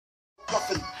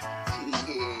bluffing.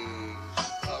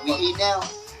 We eat now.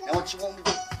 Now what you want me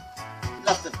to do?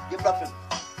 Nothing. You're bluffing.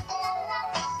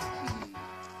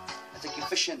 I think you're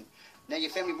fishing. Now your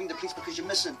family ring the police because you're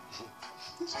missing.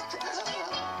 Good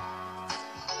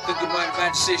mind,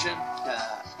 bad decision.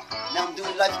 Now I'm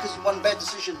doing life because of one bad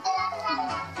decision.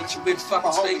 Get your big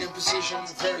fucking speed and position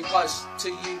very close to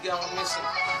you going missing.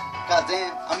 God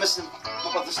damn, I'm missing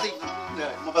my brother Steven.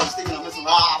 Yeah, my brother Steven, I'm missing.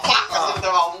 Ah, fuck, I said it the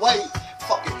wrong way.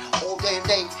 Fuck it, all damn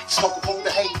day, smoke a bowl of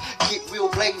hay, get real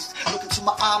blazed. Look into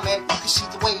my eye, man, you can see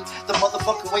the way, the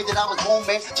motherfucking way that I was born,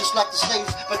 man, just like the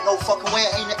slaves. But no fucking way,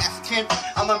 I ain't an African.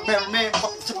 I'm a American man,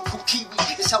 fucking typical Kiwi.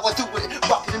 It's how I do it,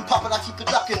 rockin' and poppin', I keep it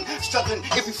duckin', struggling.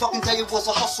 Every fucking day it was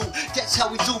a hustle. That's how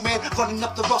we do, man, running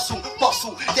up the rustle,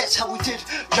 bustle. That's how we did.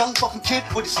 Young fucking kid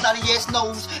with a snotty ass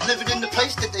nose, living in the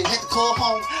place that they had to call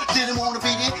home. Didn't wanna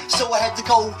be there, so I had to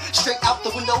go straight out the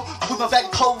window with my bag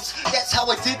of clothes. That's how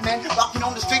I did, man, rocking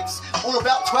on the streets. All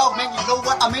about 12, man, you know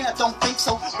what I mean? I don't think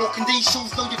so. Walking these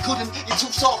shoes, no you couldn't. You're too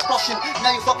soft, blushing.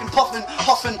 Now you're fucking puffing,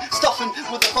 huffing, stuffing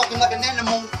with a fucking like an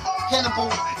animal.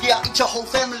 Cannibal, yeah, I eat your whole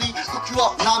family, cook you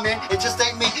up. Nah, man, it just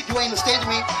ain't me. You ain't understanding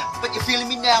me, but you're feeling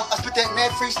me now. I spit that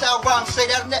mad freestyle rhyme straight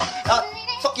out of that.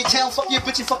 Fuck your town, fuck your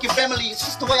bitch, and fuck your family. It's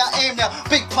just the way I am now.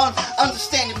 Big pun,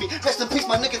 understanding me. Rest in peace,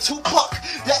 my nigga Tupac.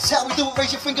 That's how we do it.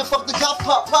 Raise your finger, fuck the golf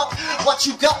pop, pop. What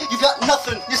you got? You got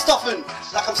nothing. You're stuffing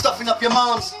like I'm stuffing up your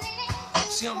moms.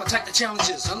 See, I'ma take the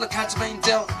challenges, I look cards being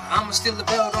dealt. I'ma steal the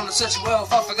belt on the search of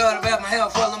wealth. I forgot about my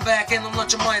health, well I'm back and I'm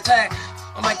launching my attack.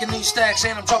 I'm making new stacks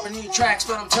and I'm dropping new tracks,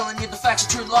 but I'm telling you the facts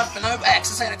of true life and no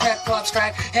access. Ain't a crap club's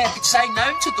crack. How could you say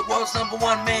no to the world's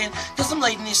 #1 man? Cause I'm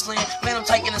leading this land, man, I'm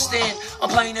taking a stand. I'm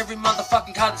playing every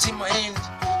motherfucking card that's in my hand.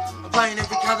 I'm playing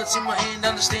every card that's in my hand.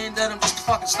 Understand that I'm just a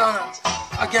fucking stunner.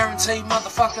 I guarantee,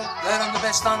 motherfucker, that I'm the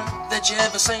best stunner that you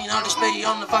ever seen. I'll just be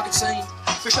on the fucking scene.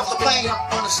 Fish off the plane,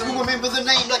 you remember the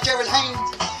name like Jared Haynes.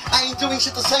 I ain't doing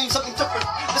shit the same, something different.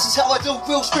 This is how I do,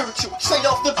 real spiritual, straight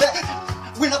off the bat.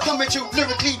 When I come at you,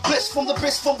 lyrically bliss from the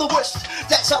west.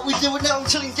 That's how we do it now, I'm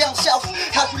chilling down south.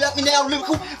 How you like me now,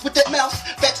 lyrical, with that mouth.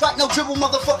 That's right, no dribble,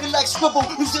 motherfucker like scribble.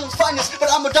 New Zealand's finest,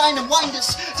 but I'm a dine and wind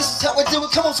this. This is how I do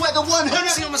it, come on swagger, one hit it.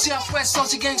 See, I'm a Southwest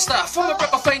Aussie gangster. From a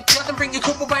rapper fake, I can bring your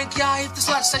couple bank. Yeah, if this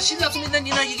life says she loves me, then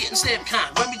you know you're getting stabbed,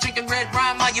 cunt. When we drinking red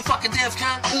wine, mate, you fucking deaf,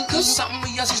 cunt. Cause something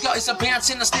we Aussies got is a bounce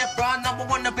in the step, bro.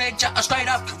 #1 to beg ya, I straight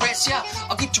up caress ya.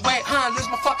 I'll get you wet, lose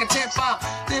my fucking temper.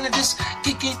 Then I just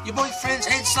kick in your boyfriend's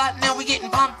head slut. Now we getting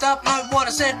pumped up, know what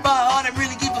I said, but I don't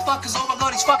really give a fuck, cause all I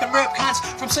got is fucking rap cunts.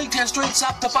 From Seatown streets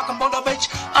up to fucking Bondi Beach,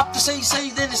 up to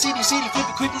CC, then the city, flip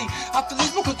it quickly. Up to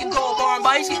Lisbon, cooking door, bar and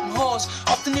bays, getting whores.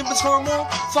 Off the Nimbus for 'em all,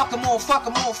 fuck 'em all, fuck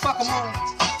 'em all, fuck 'em all.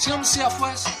 See, I'm the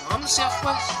Southwest, I'm the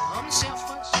Southwest, I'm the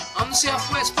Southwest. I'm the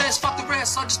Southwest best, fuck the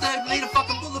rest. I just don't need a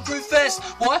fucking bulletproof vest.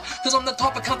 Why? Cause I'm the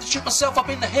type of cunt to shoot myself up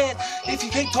in the head. If you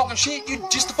keep talking shit, you're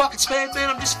just a fucking spam, man.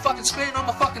 I'm just fucking spam on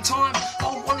my fucking time. I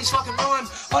want his fucking rhyme.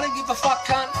 I don't give a fuck,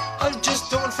 cunt. I'm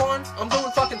just doing fine. I'm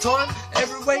doing fucking time.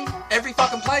 Every week, every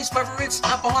fucking place, whether it's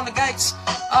up behind the gates,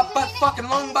 up at fucking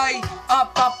Long Bay,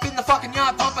 up in the fucking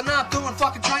yard, pumping up, doing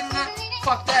fucking training that.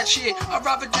 Fuck that shit. I'd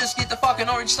rather just get the fucking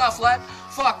orange stuff, lad.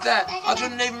 Fuck that. I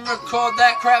didn't even record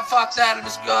that crap. Fuck that. I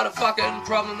just got a fucking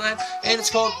problem, lad. And it's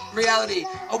called reality.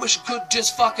 I wish I could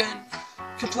just fucking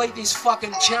complete this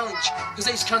fucking challenge. Cause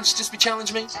these cunts just be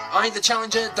challenging me. I ain't the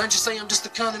challenger. Don't you see I'm just a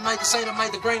cunt and made the scene. I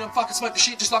made the green. I'm fucking smoking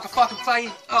shit just like a fucking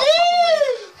fade.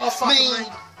 Oh, fucking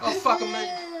me. Oh, fucking me.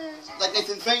 Like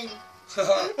Nathan Fiend.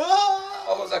 Oh,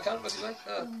 what was that cunt? What's his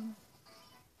name?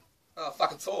 Oh,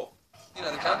 fucking Thor. You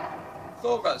know the cunt.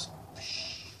 Thor bros.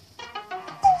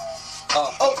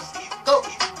 Oh, go.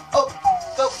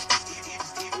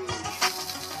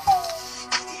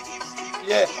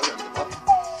 Yeah.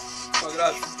 Fuck it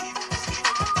up.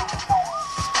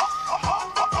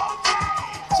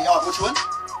 See how I put you in?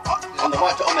 Yeah. On the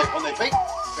right, on their feet.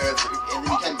 And then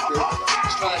you came through.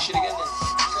 Let's try that shit again then.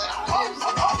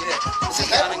 Yeah. This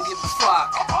is I don't give a fuck.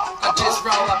 I just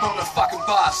roll up on the fucking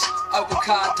bus. Open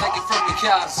card, take it from your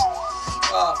cars.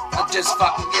 I just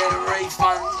fucking get a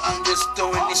refund. I'm just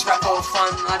doing this rap for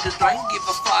fun. I just don't give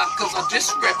a fuck, cause I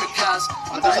just rap it cuz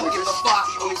I don't give a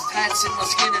fuck. All these tats in my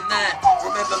skin and that.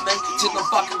 Remember me till I'm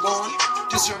fucking gone.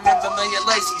 Just remember me at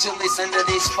least until this end of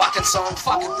this fucking song.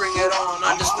 Fucking bring it on.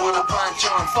 I just wanna punch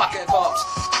on fucking cops.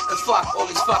 And fuck all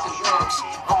these fucking drunks.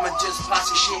 I'ma just pass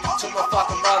this shit to my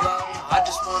fucking brother. I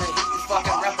just wanna hear you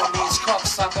fucking rap on me as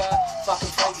cocksucker.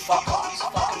 Fucking fake fuckers.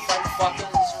 Fucking fake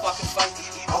fuckers. Fucking fake.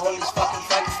 All these fucking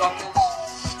fake fuckers.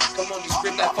 Come on, just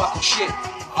rip that fucking shit.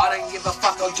 I don't give a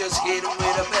fuck, I'll just hit him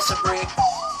with a mess of brick.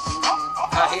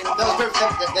 I hit him. That was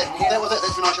perfect. That was it.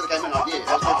 That's when I should have came in. Like, yeah,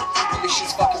 that was perfect. This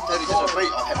shit's fucking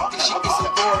recording. This shit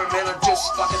isn't boring, man. I just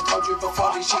fucking told you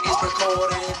before. This shit is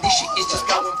recording. This shit is just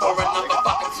going for another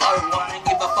fucking flow. I don't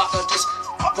give a fuck. I just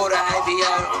put an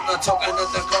AVO. I'm not talking at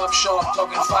the cop shop,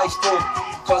 talking Facebook.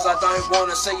 Cause I don't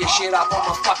wanna see your shit up on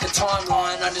my fucking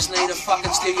timeline. I just need to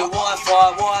fucking steal your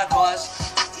Wi-Fi. Why, guys?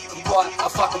 What? A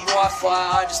fucking Wi-Fi.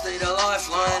 I just need a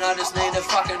lifeline. I just need to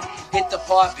fucking hit the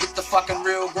pipe, hit the fucking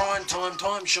real grind.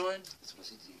 Time shine.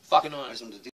 Fucking nice.